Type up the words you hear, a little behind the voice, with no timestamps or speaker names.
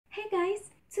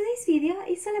Today's video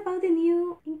is all about the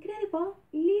new Inc.Redible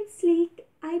Lip Sleek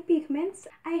Eye Pigments.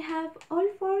 I have all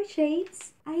 4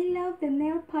 shades. I love the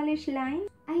nail polish line.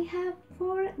 I have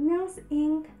 4 Nails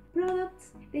Inc.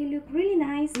 products. They look really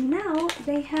nice. Now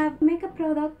they have makeup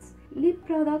products, lip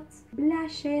products,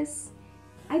 blushes.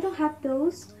 I don't have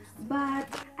those, but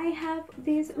I have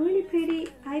these really pretty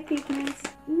eye pigments.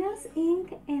 Nails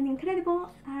Inc. and Inc.Redible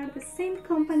are the same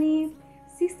company,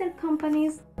 sister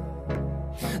companies.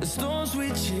 The storms we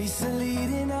chase are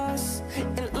leading us,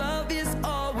 and love is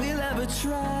all we'll ever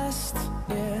trust.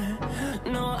 Yeah,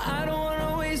 no, I don't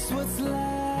wanna waste what's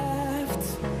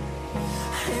left.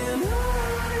 And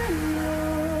on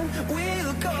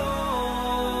we'll go,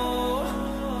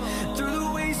 through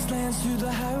the wastelands, through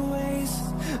the highways,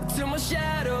 till my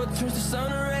shadow turns to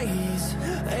sun rays.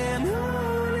 And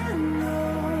on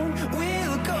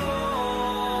we'll go,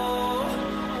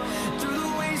 through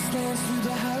the wastelands, through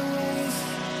the highways.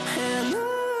 And on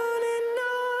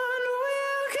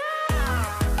we'll go.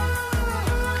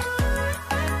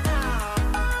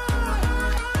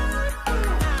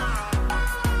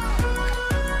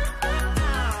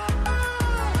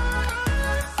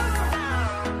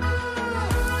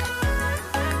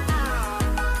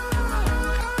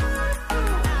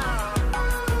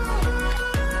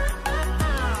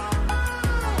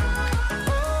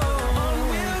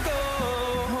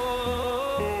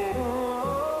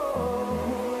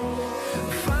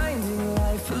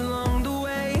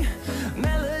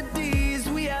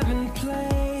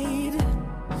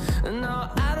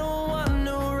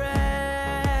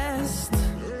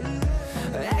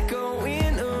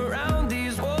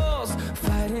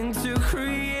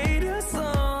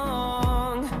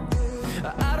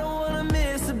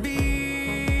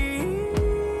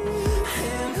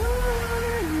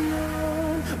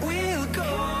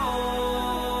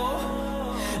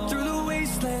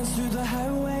 Through the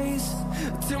highways,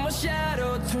 till my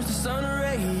shadow turns to sun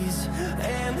rays.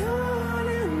 And on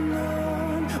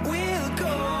we'll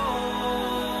go,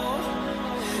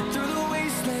 through the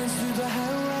wastelands, through the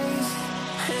highways.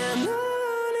 And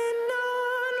on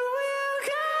we'll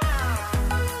go.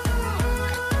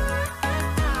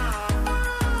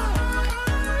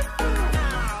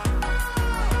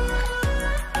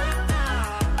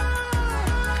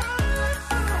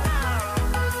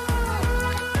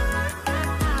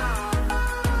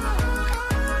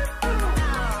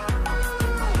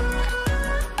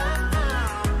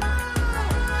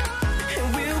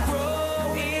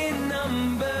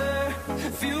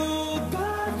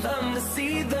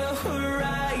 See the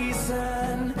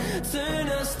horizon, turn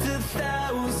us to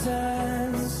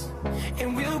thousands,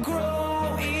 and we'll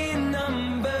grow in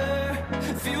number,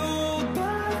 fueled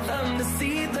by them to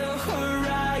see the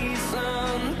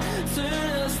horizon, turn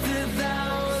us to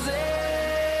thousands.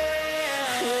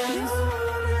 And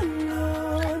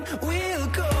on we'll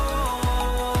go,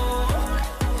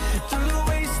 through the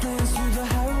wastelands, through the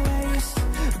highways,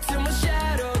 till my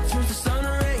shadow turns to sun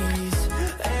rays.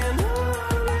 And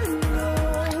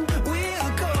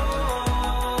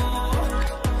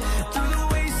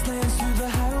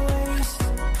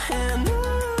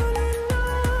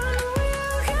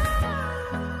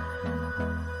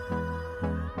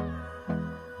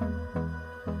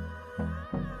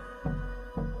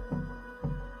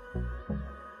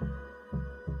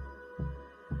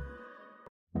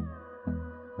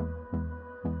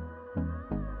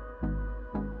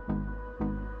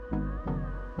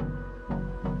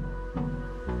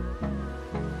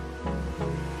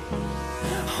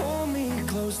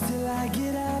close till I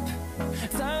get up.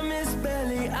 Time is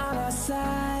barely on our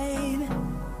side.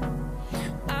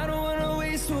 I don't wanna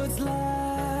waste what's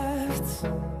left.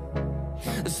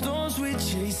 The storms we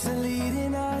chase are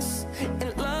leading us,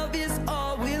 and love is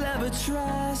all we'll ever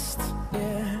trust.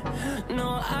 Yeah,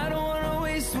 no, I don't wanna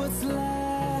waste what's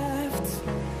left.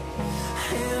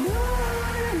 And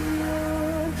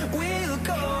on we'll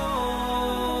go,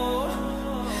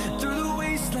 through the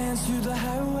wastelands, through the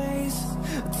highways,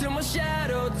 till my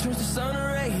shadow turns to sun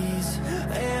rays.